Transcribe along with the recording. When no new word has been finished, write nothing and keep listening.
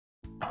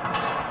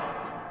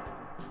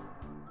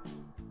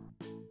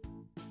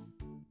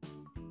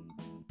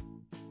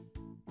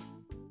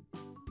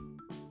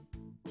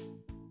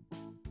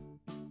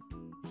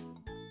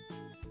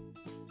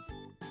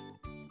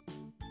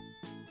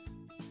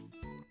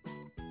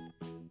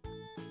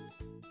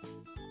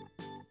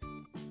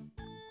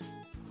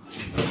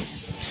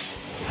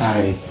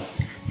Hi,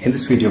 in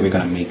this video we're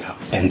going to make a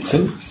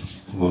pencil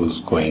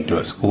who's going to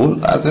a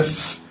school as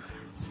if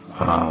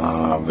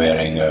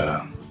wearing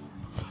a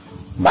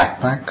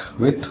backpack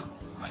with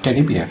a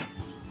teddy bear.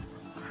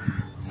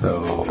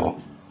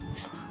 So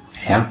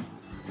yeah,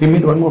 we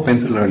made one more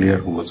pencil earlier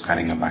who was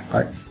carrying a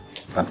backpack.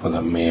 That was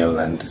a male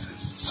and this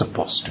is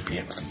supposed to be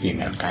a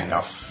female kind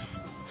of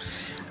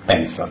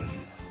pencil.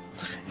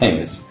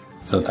 Anyways,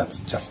 so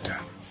that's just a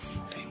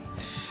thing.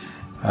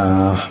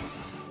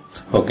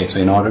 Okay, so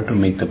in order to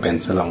make the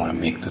pencil, I want to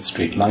make the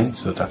straight line,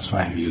 so that's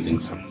why I'm using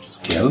some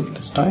scale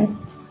this time.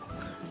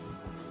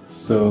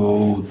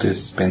 So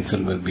this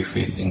pencil will be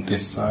facing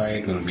this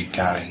side, will be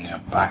carrying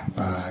a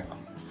backpack,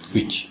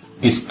 which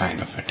is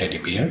kind of a teddy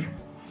bear,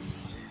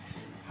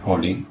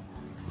 holding,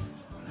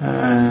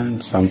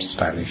 and some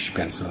stylish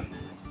pencil.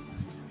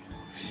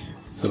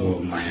 So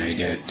my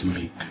idea is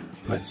to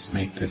let's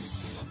make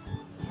this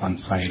one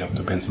side of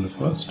the pencil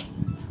first,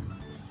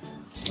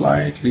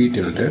 slightly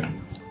tilted.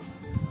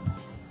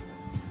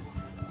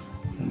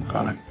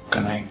 I'm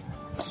gonna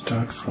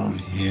start from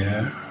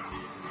here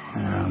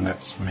and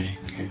let's make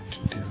it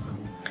to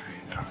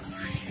kind of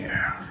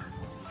here.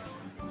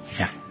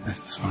 Yeah,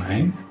 that's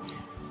fine.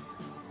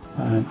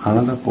 And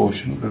another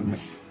portion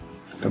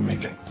will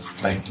make it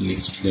slightly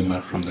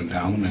slimmer from the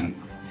down and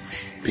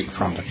big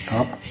from the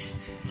top.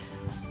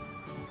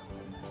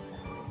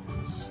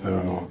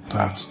 So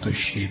that's the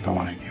shape I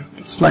want to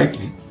give,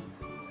 slightly.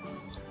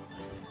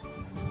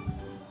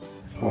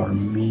 For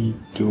me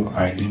to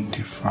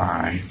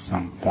identify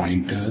some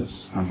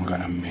pointers, I'm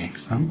gonna make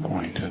some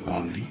pointers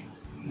only,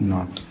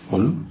 not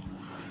full.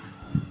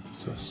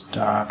 So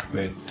start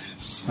with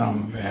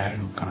somewhere,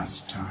 I'm gonna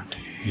start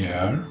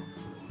here,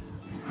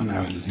 and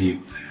I will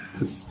leave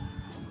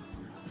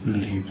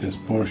this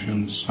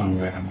portion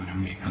somewhere. I'm gonna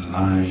make a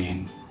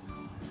line,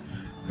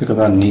 because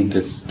I need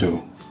this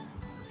to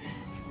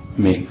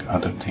make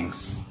other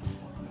things.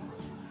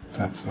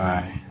 That's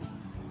why.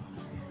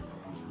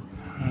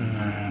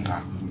 And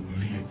I will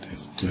leave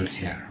this till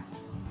here.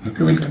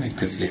 Okay, we'll connect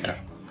this later,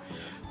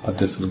 but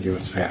this will give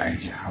us a fair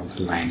idea how the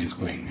line is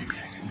going. Maybe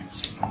I can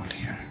explode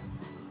here,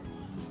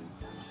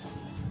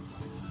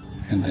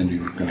 and then we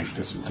will connect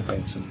this with the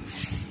pencil.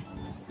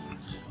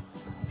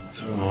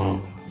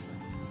 So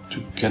to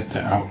get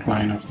the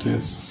outline of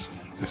this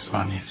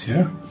one is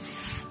here,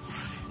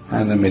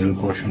 and the middle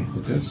portion for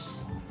this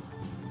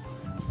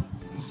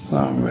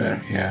somewhere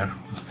here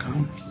will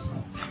come. So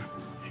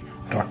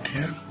dot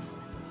here.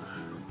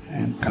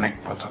 And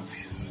connect both of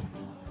these.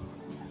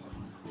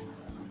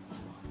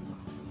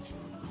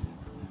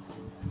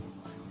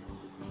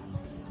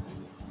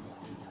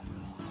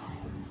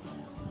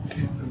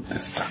 Okay,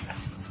 this done.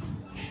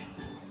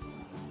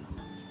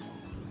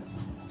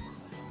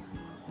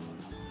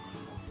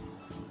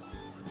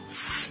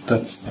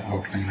 That's the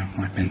outline of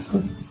my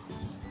pencil.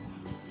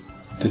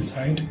 This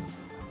side,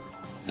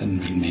 then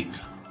we'll make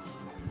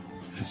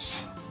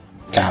this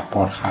cap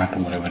or hat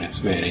or whatever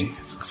it's wearing.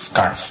 It's a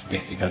scarf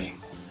basically.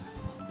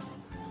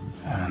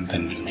 And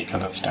then we'll make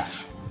other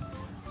stuff.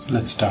 So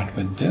let's start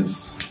with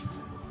this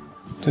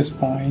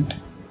point.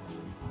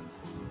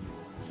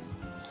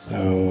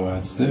 So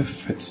as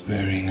if it's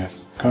wearing a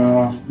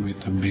scarf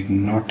with a big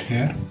knot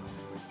here,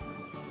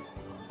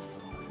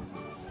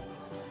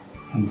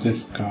 and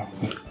this scarf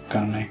will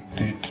connect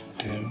it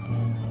to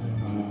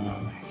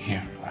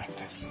here like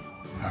this.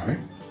 Alright.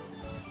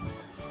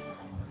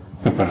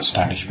 We've got a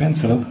stylish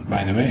pencil,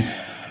 by the way.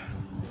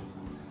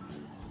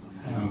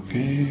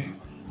 Okay.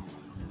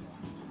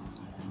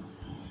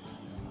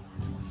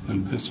 So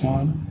this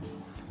one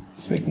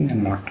is making a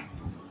knot.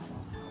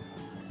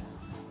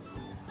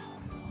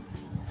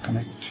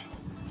 Connect.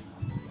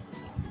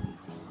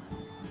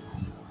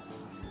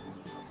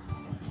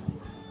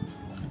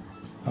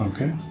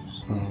 Okay,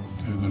 so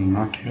there's a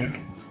knot here.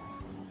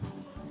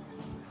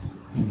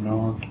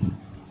 Knot.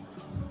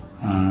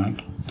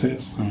 And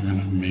this I'm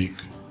gonna make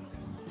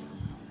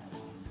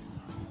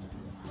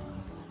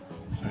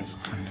this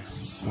kind of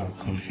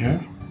circle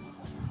here.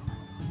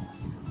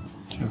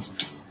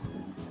 Just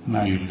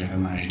now you'll get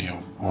an idea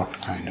of what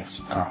kind of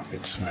scarf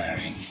it's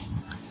wearing.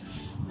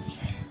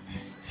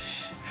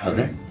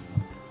 Okay.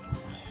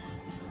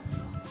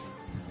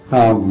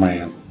 Now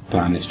my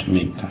plan is to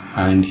make the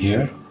hand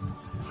here.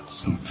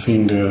 Some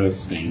fingers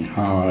saying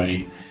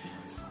hi.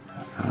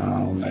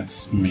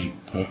 Let's make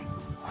the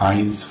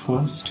eyes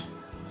first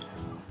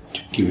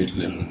to give it a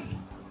little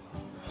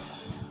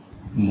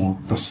more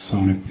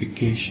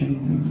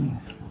personification.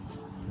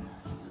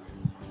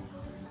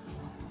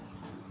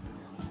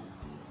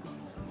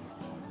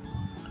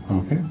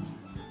 Okay,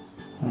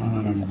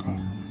 and I'm going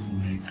to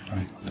make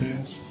like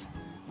this.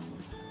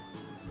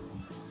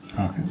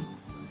 Okay,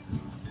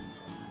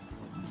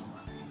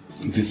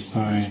 this this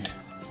side,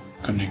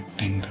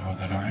 connecting the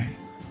other eye.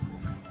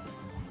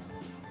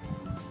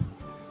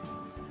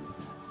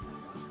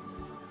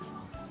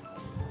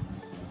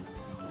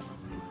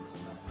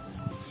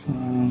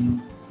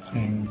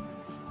 Something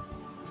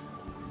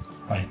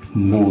like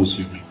nose,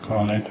 you may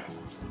call it.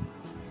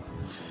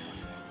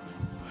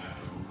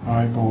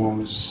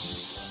 Eyeballs.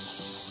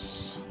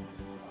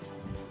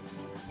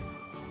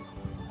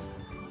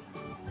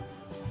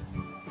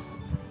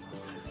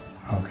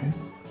 Okay.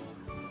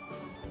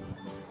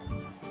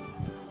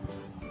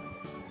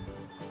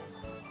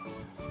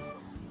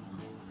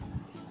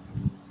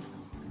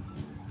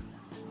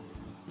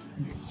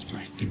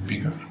 Slightly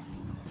bigger.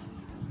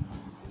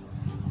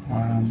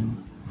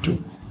 1,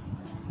 2,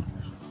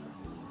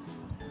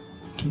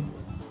 2,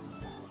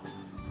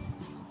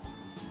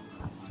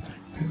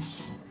 like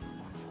this.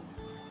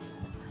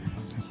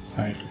 And this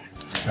side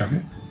like this.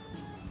 Okay.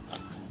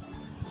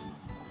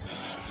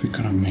 We're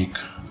gonna make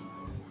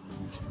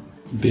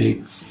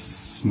big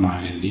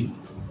smiley.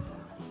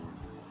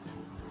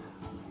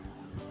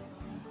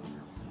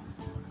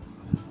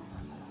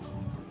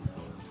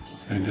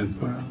 Side as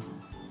well.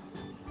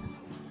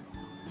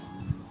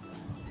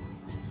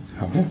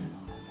 Okay.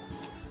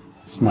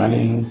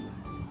 Smiling,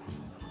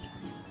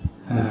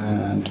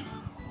 and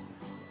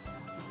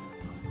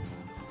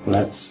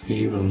let's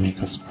see, we'll make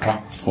a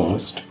strap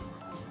first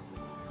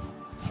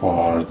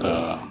for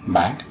the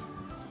bag.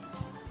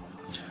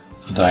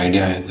 So the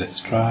idea is the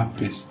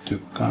strap is to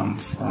come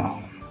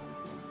from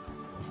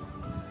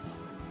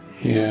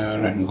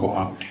here and go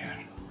out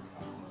here.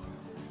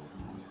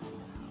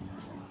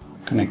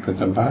 Connect with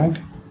the bag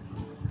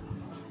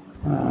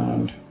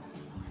and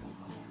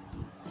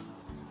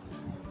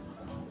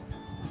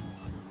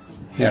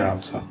here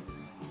also.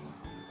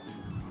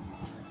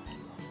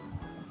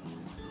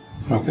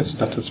 Okay, so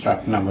that's a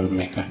strap. Now we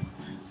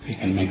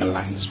can make a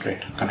line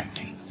straight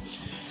connecting.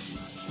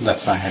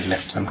 That's why I had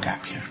left some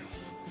gap here.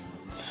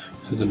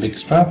 This is a big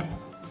strap.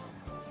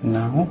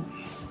 Now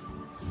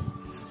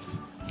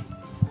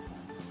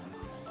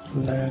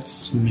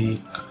let's make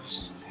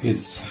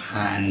his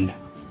hand.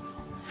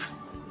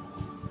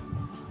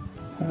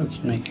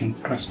 Let's make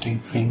interesting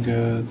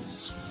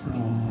fingers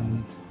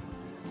from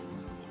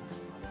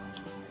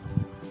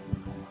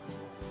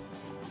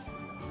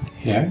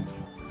here.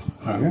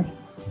 Okay.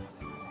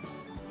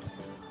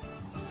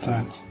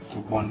 That's the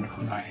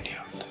wonderful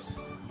idea of this.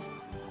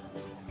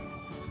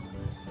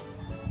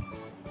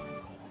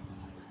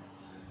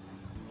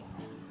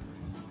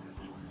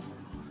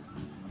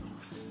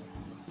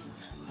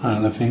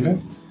 Another finger.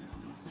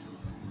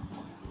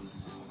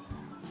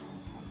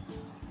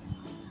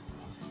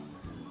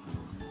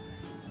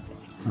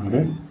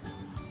 Okay.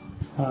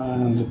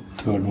 And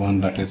the third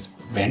one that is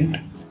bent.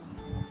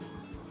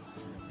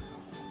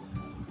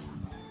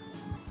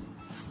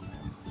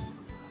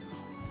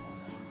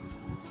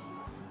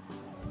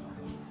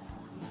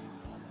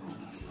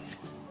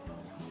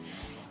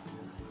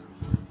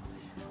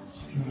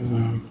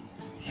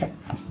 Yep.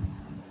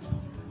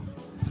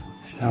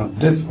 Now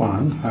this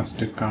one has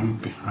to come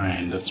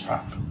behind the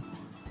strap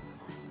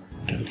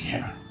till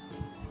here.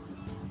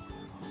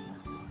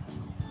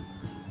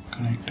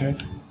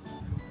 Connected.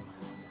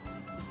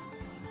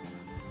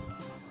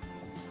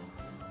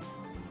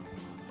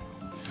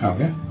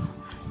 Okay,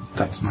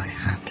 that's my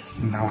hand.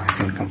 Now I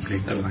can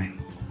complete the line.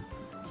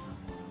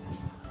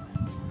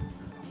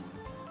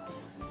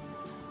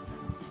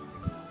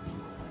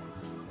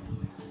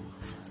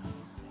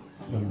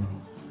 So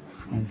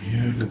from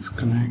here, let's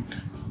connect,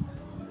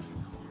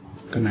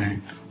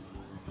 connect,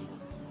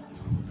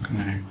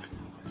 connect,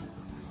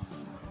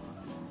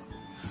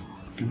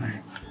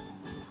 connect,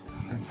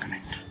 and then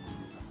connect.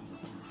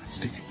 Let's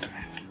stick it to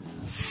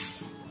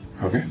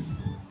it. Okay.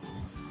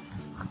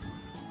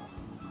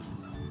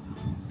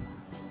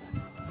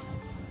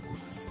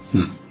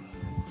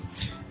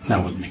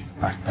 Now we'll make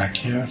the back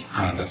here,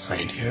 another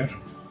side here.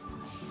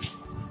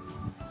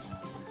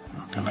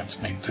 Okay, let's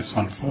make this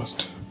one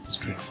first.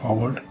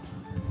 Straightforward.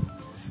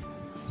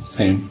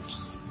 Same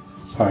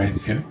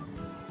size here.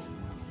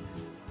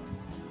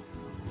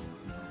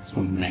 So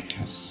we'll make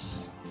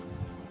his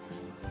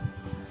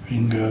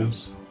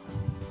fingers,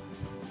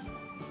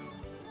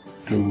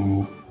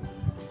 2,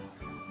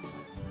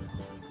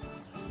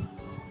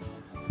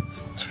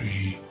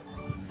 3,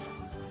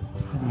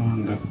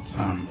 and the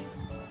thumb,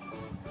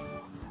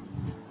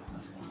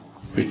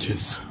 which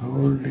is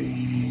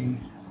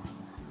holding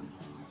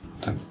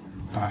the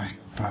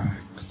backpack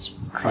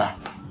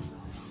strap,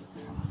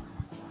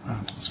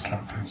 and the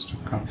strap has to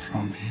come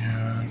from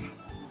here,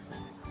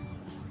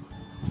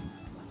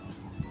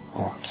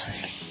 go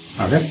outside.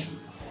 Okay,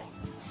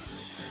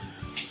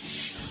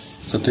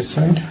 so this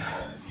side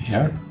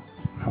here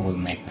I will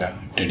make the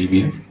teddy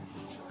bear.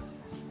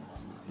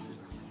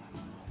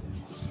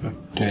 So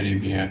teddy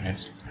bear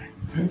is like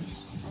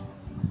this.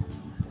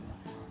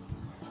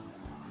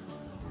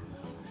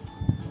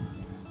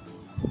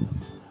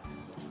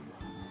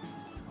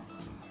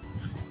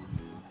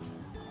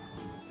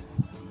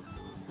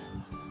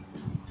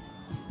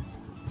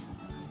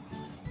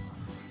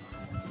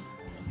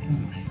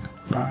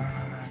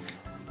 back.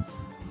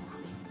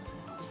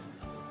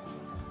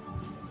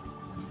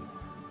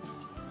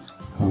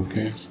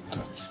 Okay, so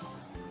that's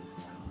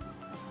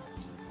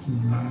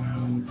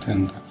mouth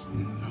and that's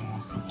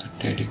nose of the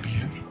teddy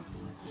bear.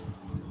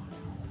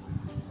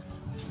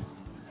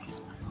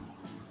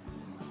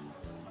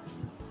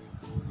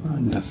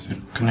 And that's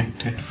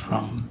connected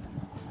from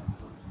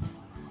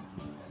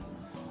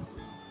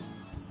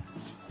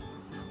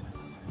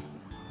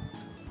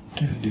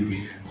teddy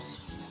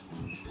bear's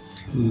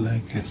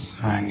leg is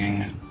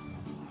hanging.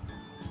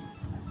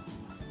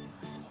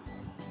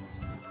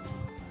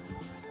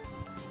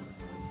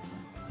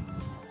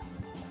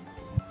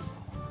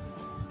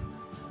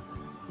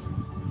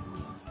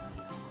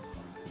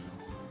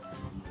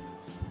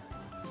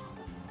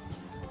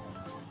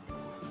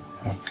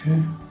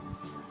 Okay.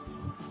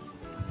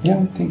 Yeah,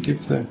 I think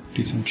it's a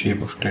decent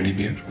shape of teddy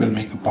bear. We'll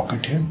make a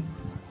pocket here.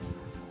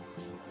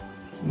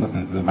 Look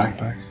at the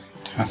backpack.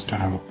 It has to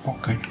have a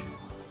pocket.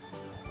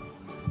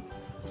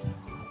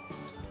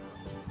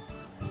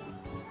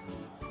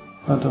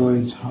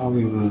 Otherwise, how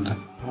will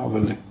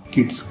the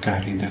kids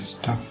carry their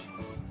stuff?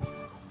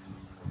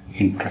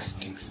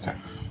 Interesting stuff.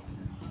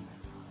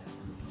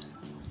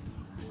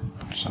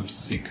 Put some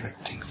secret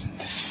things in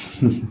this.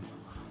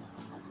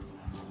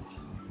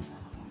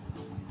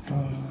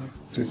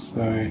 This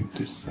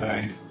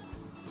side,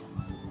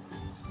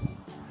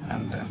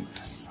 and then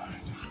this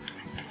side is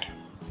connected.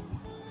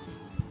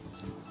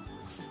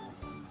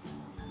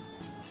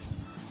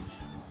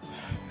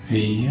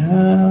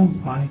 Yeah,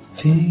 I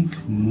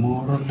think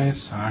more or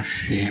less our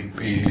shape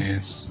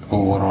is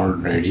overall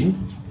ready.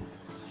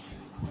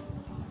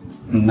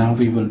 Now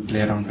we will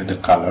play around with the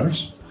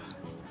colors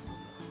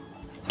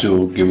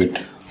to give it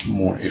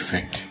more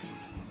effect.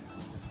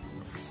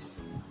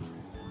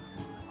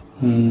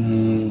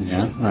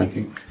 Yeah, I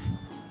think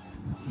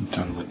I'm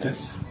done with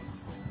this.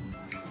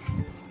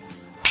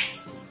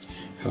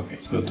 Okay,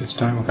 so this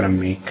time I'm gonna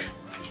make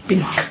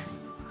pink.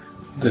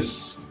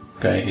 This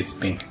guy is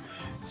pink.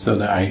 So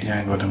the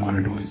idea is what I'm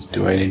gonna do is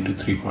divide into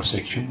 3-4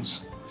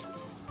 sections.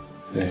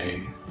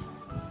 Say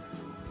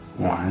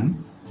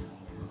 1,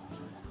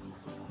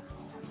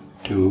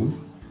 2,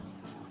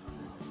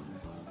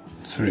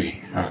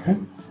 3. Okay,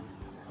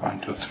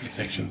 1, 2, 3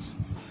 sections.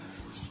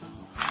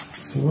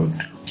 So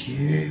to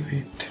give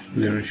it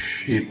little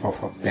shape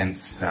of a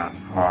pencil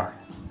or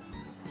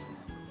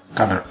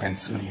color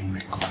pencil, you may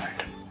call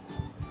it.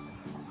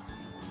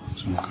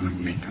 So I'm going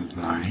to make a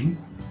line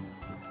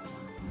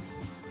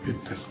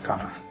with this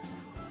color.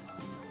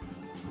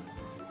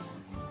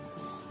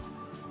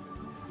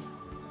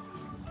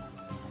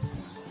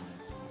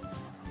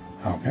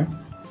 Okay,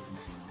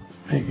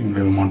 making a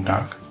little more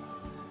dark.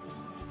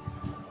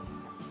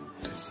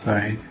 This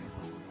side.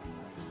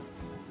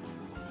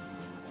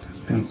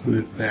 Pencil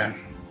is there,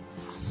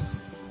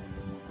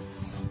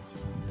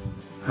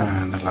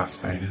 and the last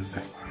side is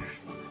this one.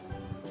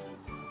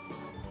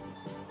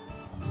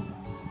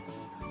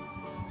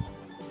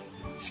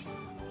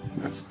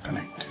 That's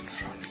connected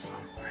from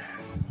somewhere.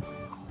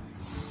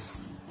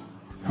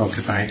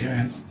 Okay, the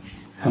idea is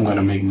I'm going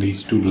to make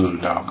these two a little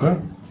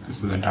darker.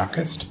 This is the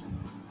darkest,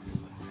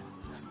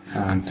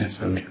 and this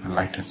will make the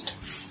lightest.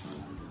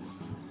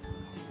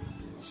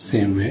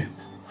 Same way,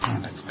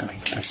 and let's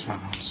connect this one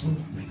also.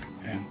 Make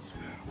a pencil.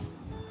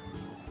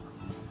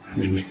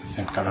 We'll make the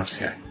same colors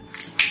here.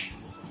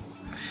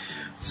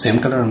 Same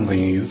color I'm going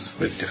to use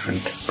with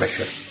different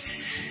pressure.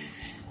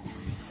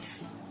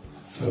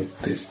 So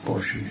this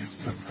portion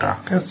is the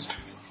darkest.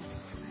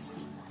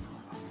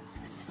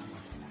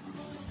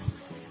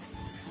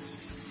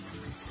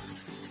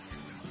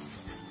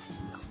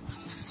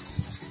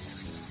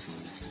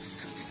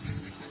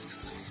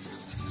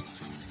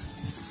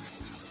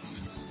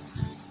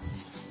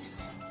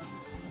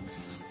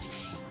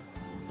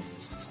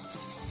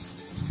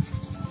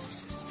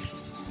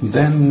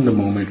 Then the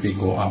moment we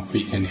go up,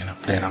 we can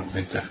play around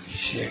with the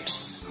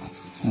shades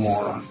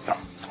more on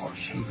top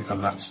portion, because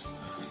that's,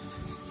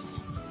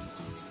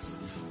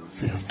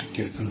 we have to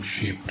give some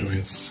shape to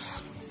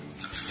his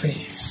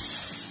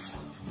face.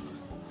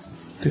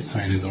 This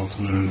side is also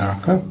a little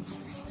darker.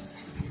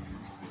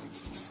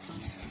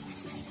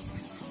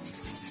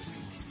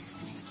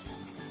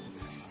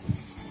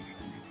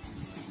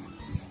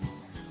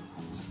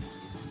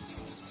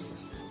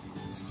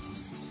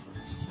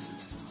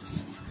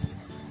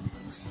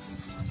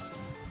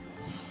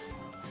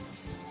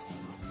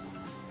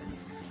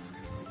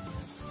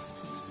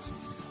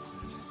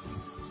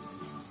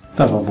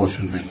 The upper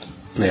portion will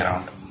play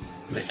around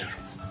later.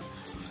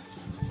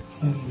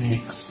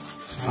 Make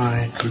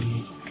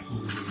slightly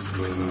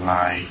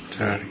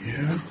lighter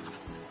here.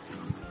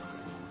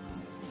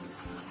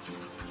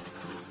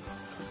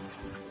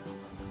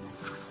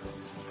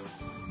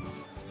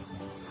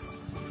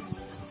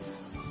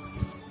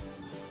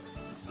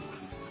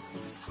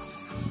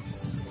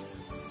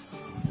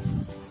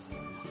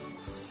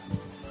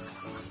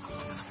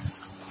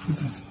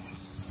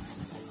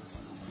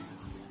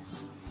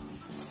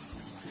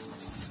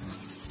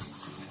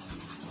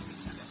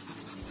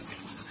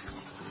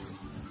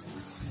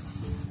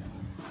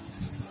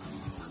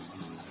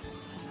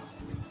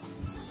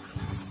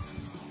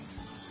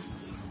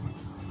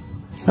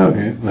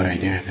 Okay, the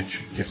idea is it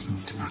should give some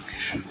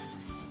demarcation.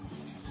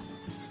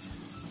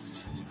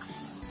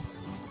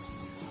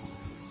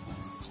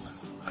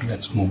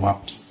 Let's move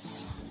up.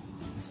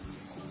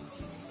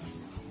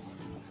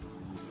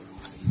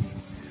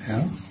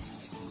 Yeah.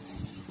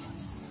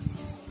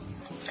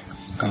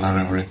 Let's color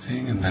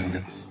everything and then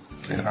we'll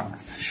play around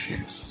with the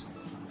shapes.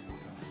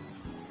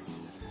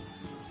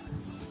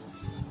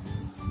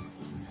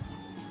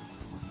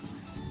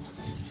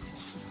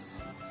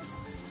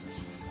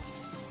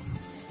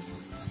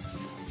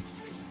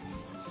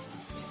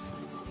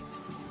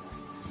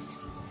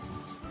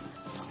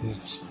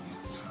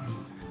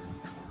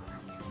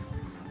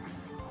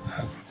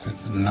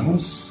 That's the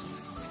nose.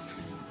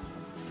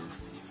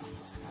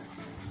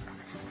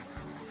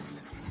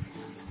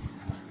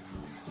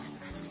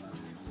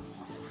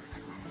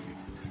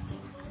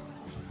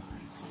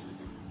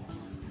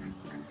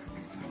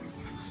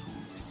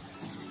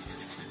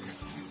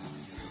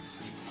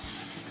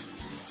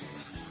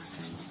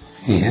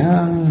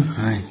 Yeah,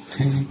 I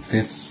think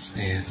this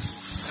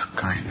is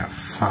kind of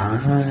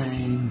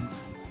fine.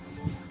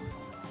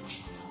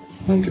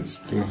 I think it's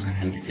still an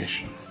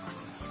indication.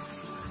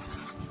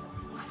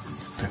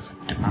 There's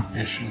a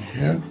demarcation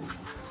here.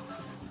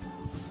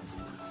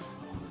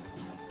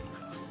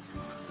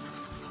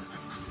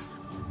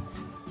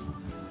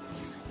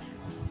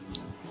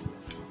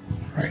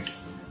 Right.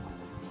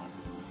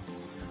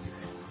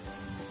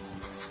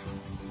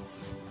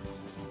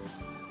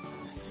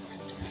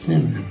 See,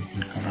 maybe we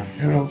can color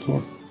here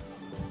also.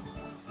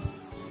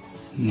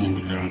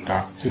 Maybe a little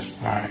dark this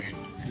side,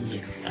 a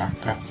little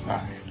dark that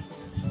side.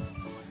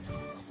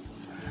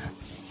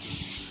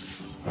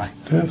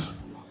 Like this.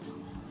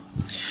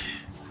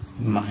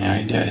 My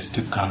idea is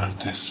to color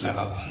this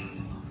little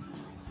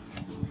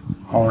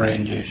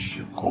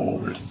orangish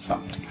gold,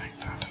 something like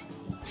that.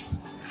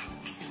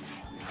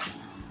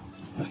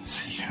 Let's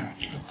see how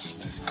it looks,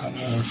 this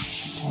color,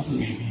 or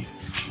maybe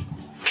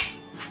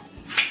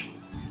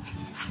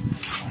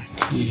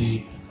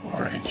slightly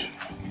orange.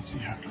 Let me see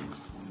how it looks.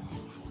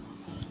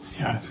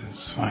 Yeah, this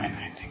is fine,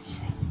 I think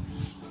so.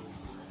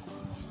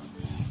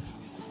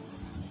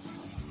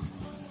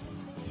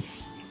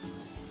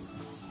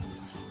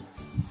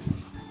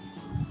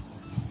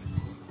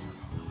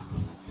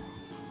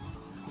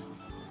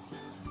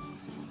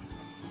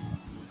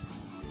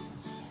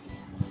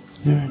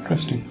 Yeah,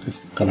 interesting. This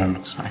color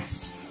looks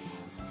nice.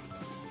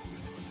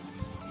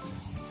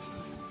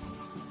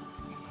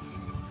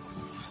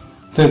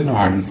 There's no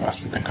hard and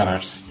fast with the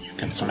colors. You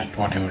can select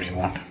whatever you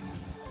want.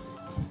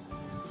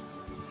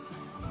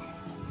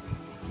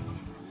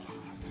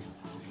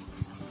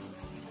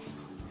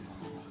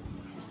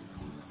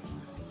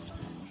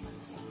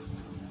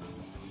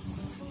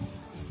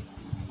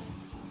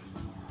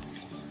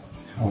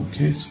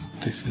 Okay, so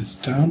this is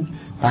done.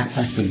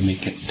 Backpack will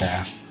make it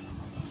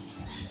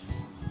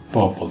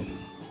purple.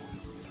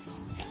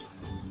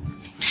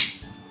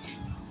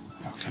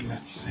 Okay,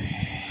 let's see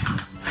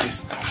this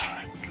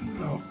color.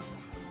 Look.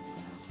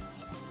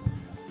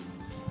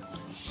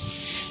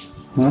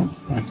 No,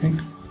 I think.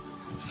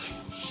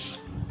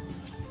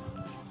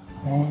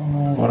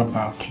 Oh, what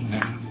about a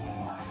little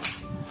more?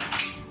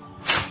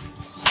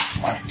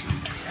 Slightly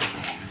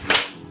different.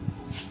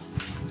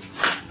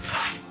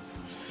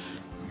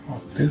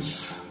 About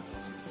this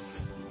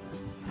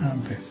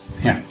and this.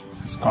 Yeah,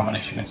 this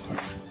combination is good.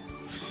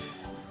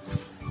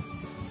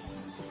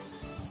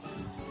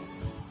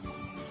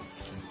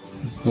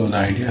 So the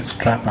idea is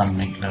strap, I'll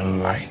make it a little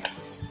light.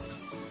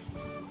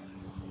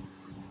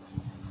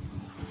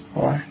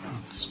 Why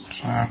not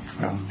strap?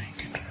 I'll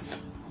make it with.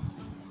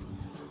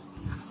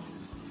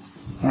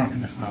 Okay,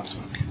 this is also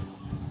okay.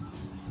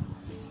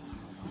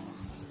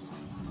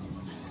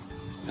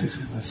 This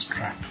is the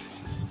strap.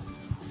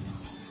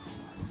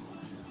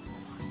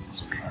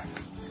 Strap.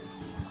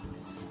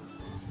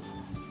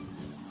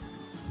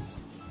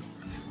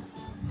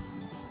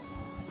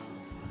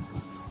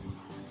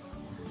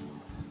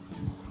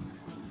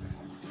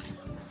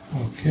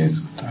 Okay,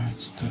 so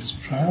that's the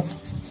strap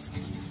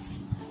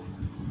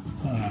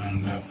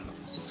and the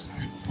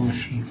side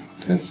portion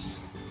for this.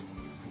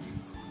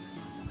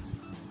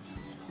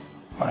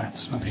 Alright,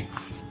 so the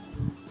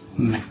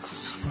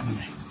next will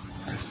make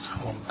this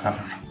whole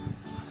color.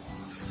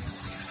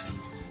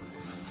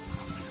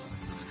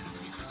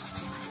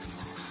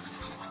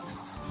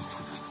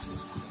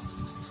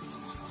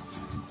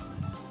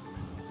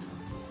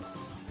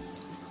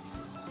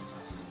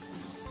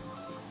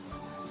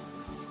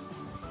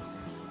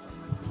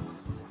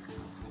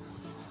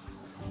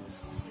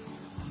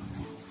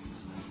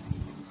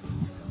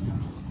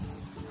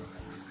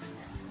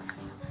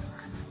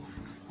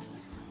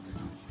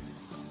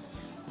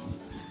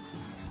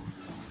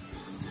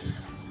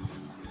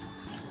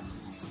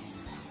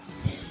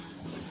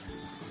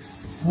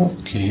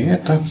 Okay,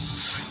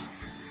 that's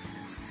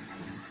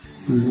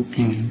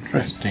looking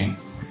interesting.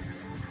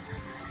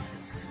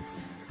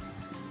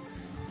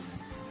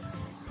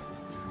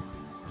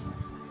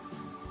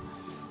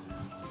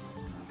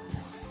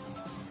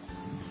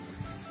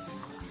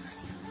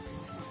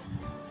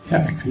 Yeah,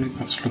 actually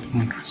that's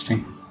looking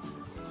interesting.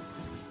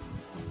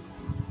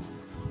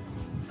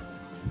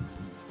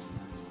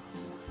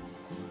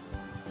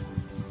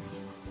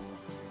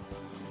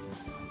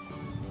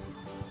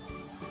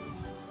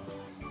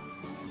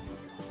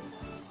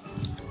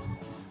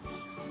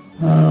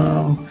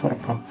 For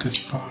about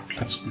this part,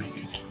 let's make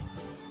it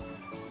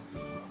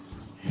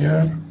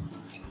here.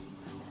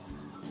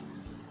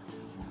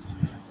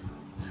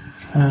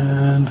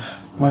 And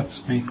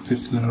let's make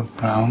this little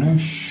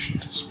brownish,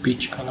 this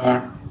peach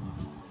color.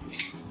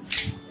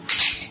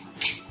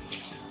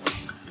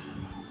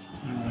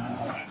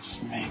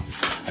 Let's make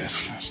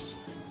this as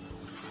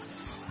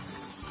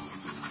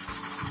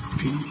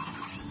peach.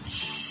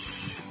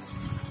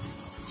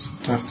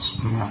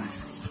 That's my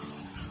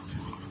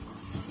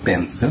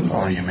pencil,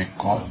 or you may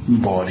call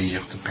it body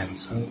of the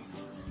pencil.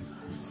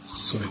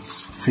 So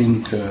its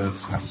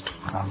fingers has to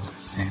come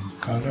the same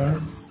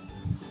color,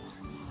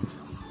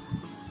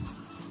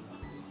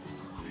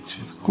 which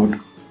is good.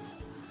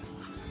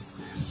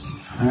 His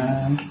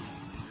hand.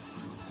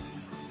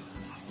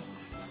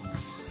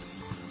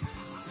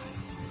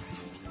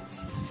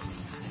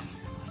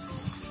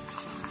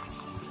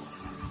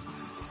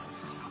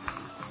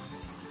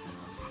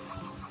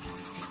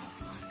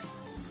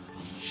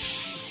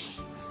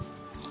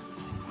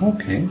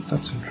 Okay,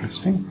 that's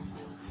interesting.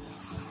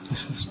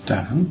 This is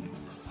done.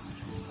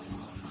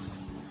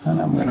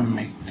 And I'm gonna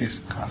make this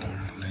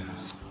color a little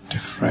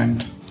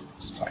different,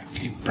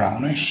 slightly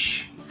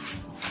brownish.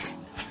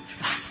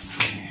 Let's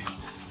see.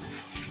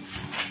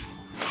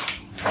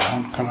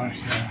 Brown color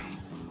here.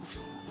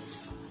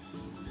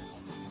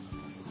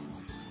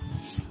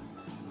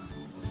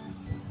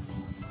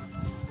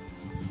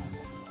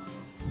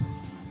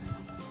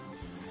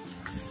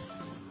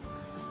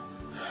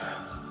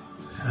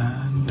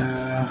 And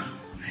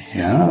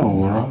yeah,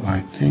 overall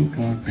I think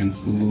our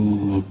pencil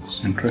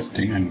looks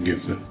interesting and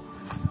gives a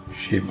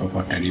shape of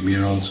a teddy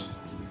bear also.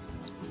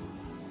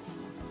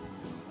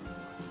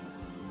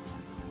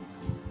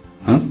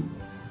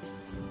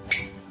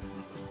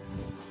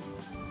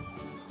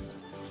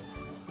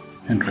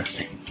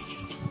 Interesting.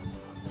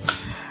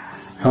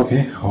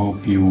 Okay,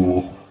 hope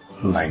you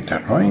like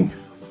that drawing,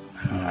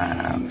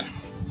 and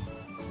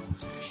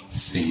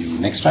see you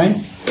next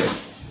time.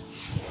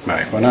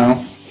 Bye for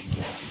now.